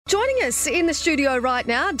Joining us in the studio right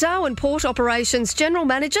now, Darwin Port Operations General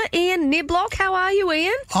Manager Ian Niblock. How are you,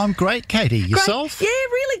 Ian? I'm great, Katie. Yourself? Great.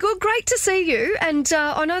 Yeah, really good. Great to see you. And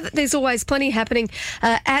I know that there's always plenty happening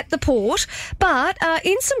at the port. But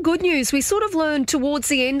in some good news, we sort of learned towards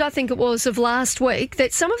the end, I think it was, of last week,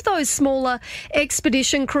 that some of those smaller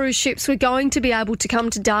expedition cruise ships were going to be able to come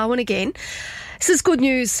to Darwin again. This is good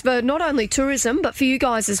news for not only tourism, but for you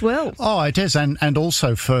guys as well. Oh, it is, and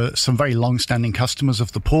also for some very long-standing customers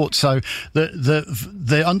of the port. So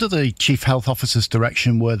the under the Chief Health Officer's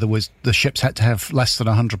direction, where the ships had to have less than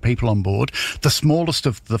 100 people on board, the smallest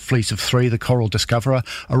of the fleet of three, the Coral Discoverer,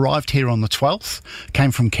 arrived here on the 12th, came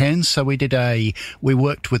from Cairns. So we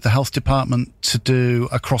worked with the health department to do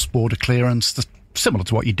a cross-border clearance, similar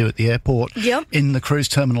to what you do at the airport, in the cruise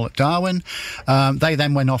terminal at Darwin. They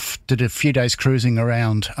then went off, did a few days cruising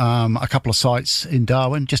around a couple of sites in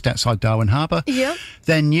Darwin, just outside Darwin Harbour.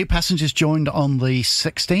 Then new passengers joined on the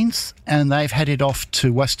 16th, and they've headed off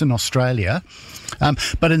to Western Australia.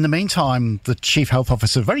 But in the meantime, the Chief Health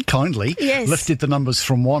Officer very kindly lifted the numbers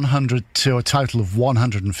from 100 to a total of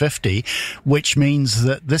 150, which means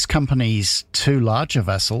that this company's two larger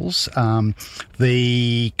vessels,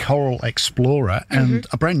 the Coral Explorer and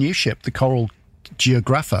a brand new ship, the Coral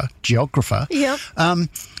Geographer,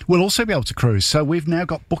 will also be able to cruise. So we've now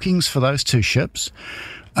got bookings for those two ships,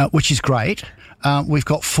 which is great. We've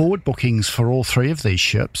got forward bookings for all three of these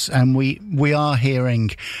ships, and we are hearing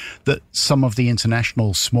that some of the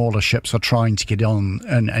international smaller ships are trying to get on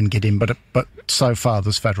and get in, but so far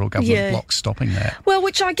there's federal government blocks stopping that. Well,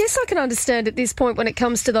 which I guess I can understand at this point when it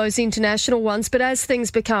comes to those international ones, but as things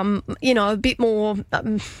become, a bit more,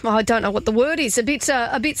 I don't know what the word is, a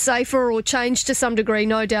bit safer or changed to some degree,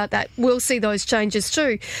 no doubt that we'll see those changes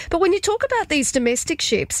too. But when you talk about these domestic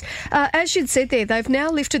ships, as you'd said there, they've now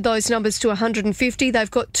lifted those numbers to 150.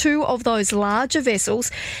 They've got two of those larger vessels.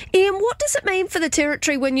 Ian, what does it mean for the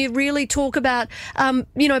Territory when you really talk about,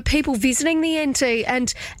 people visiting the NT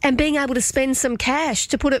and being able to spend some cash,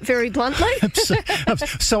 to put it very bluntly?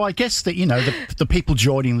 So I guess that, the people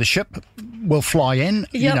joining the ship will fly in.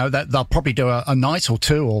 That they'll probably do a night or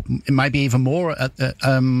two, or maybe even more at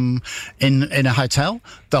in a hotel.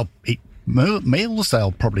 They'll eat meals.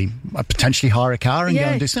 They'll probably potentially hire a car and go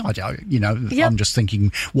and do something. I'm just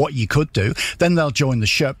thinking what you could do. Then they'll join the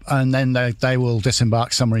ship, and then they will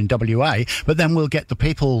disembark somewhere in WA. But then we'll get the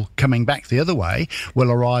people coming back the other way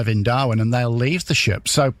will arrive in Darwin, and they'll leave the ship.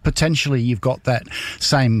 So potentially you've got that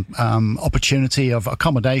same opportunity of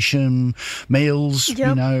accommodation, meals,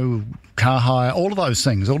 car hire, all of those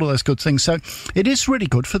things, all of those good things. So it is really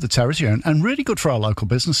good for the Territory and really good for our local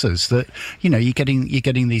businesses that, you're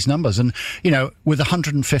getting these numbers. And, with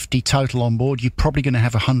 150 total on board, you're probably going to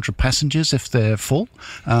have 100 passengers if they're full,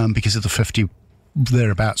 because of the 50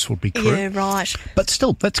 thereabouts will be crew. Yeah, right. But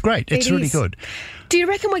still, that's great. It's really good. Do you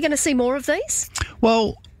reckon we're going to see more of these?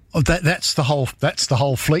 Well, that's the whole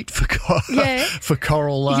fleet for Coral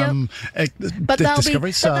but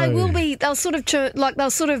Discovery. They'll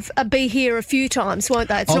sort of be here a few times, won't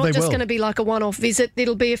they? It's not just going to be like a one-off visit.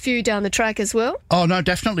 It'll be a few down the track as well. Oh no,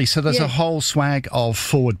 definitely. So there's a whole swag of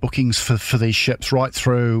forward bookings for these ships right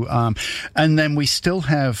through, and then we still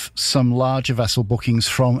have some larger vessel bookings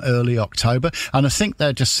from early October, and I think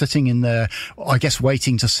they're just sitting in there, I guess,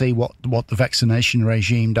 waiting to see what the vaccination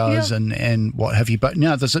regime does and what have you. But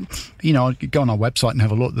there's go on our website and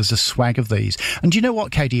have a look. There's a swag of these. And do you know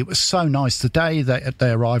what, Katie? It was so nice. The day they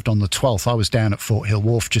arrived on the 12th, I was down at Fort Hill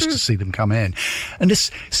Wharf just to see them come in. And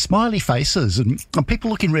just smiley faces and people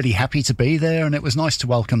looking really happy to be there. And it was nice to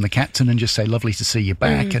welcome the captain and just say, lovely to see you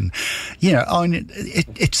back. And,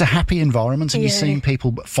 it's a happy environment. And you're seeing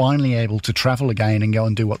people finally able to travel again and go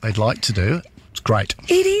and do what they'd like to do. It's great.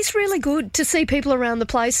 It is really good to see people around the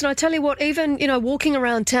place. And I tell you what, even, walking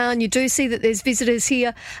around town, you do see that there's visitors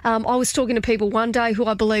here. I was talking to people one day who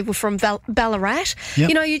I believe were from Ballarat. Yep.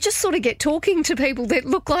 You just sort of get talking to people that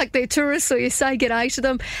look like they're tourists, or you say g'day to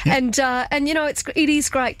them. Yep. And it is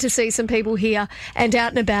great to see some people here and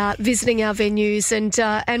out and about visiting our venues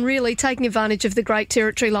and really taking advantage of the great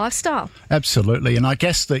Territory lifestyle. Absolutely. And I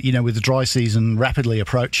guess that, with the dry season rapidly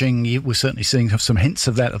approaching, we're certainly seeing some hints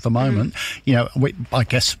of that at the moment. I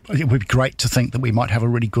guess it would be great to think that we might have a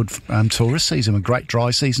really good tourist season, a great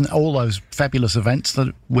dry season, all those fabulous events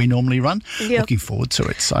that we normally run. Yep. Looking forward to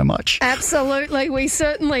it so much. Absolutely, we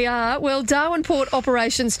certainly are. Well, Darwin Port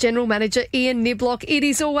Operations General Manager Ian Niblock, it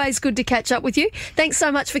is always good to catch up with you. Thanks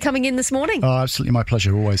so much for coming in this morning. Oh, absolutely, my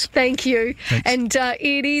pleasure, always. Thank you. Thanks. And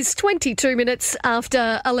it is 22 minutes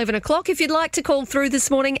after 11 o'clock. If you'd like to call through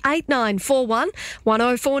this morning, 8941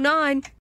 1049.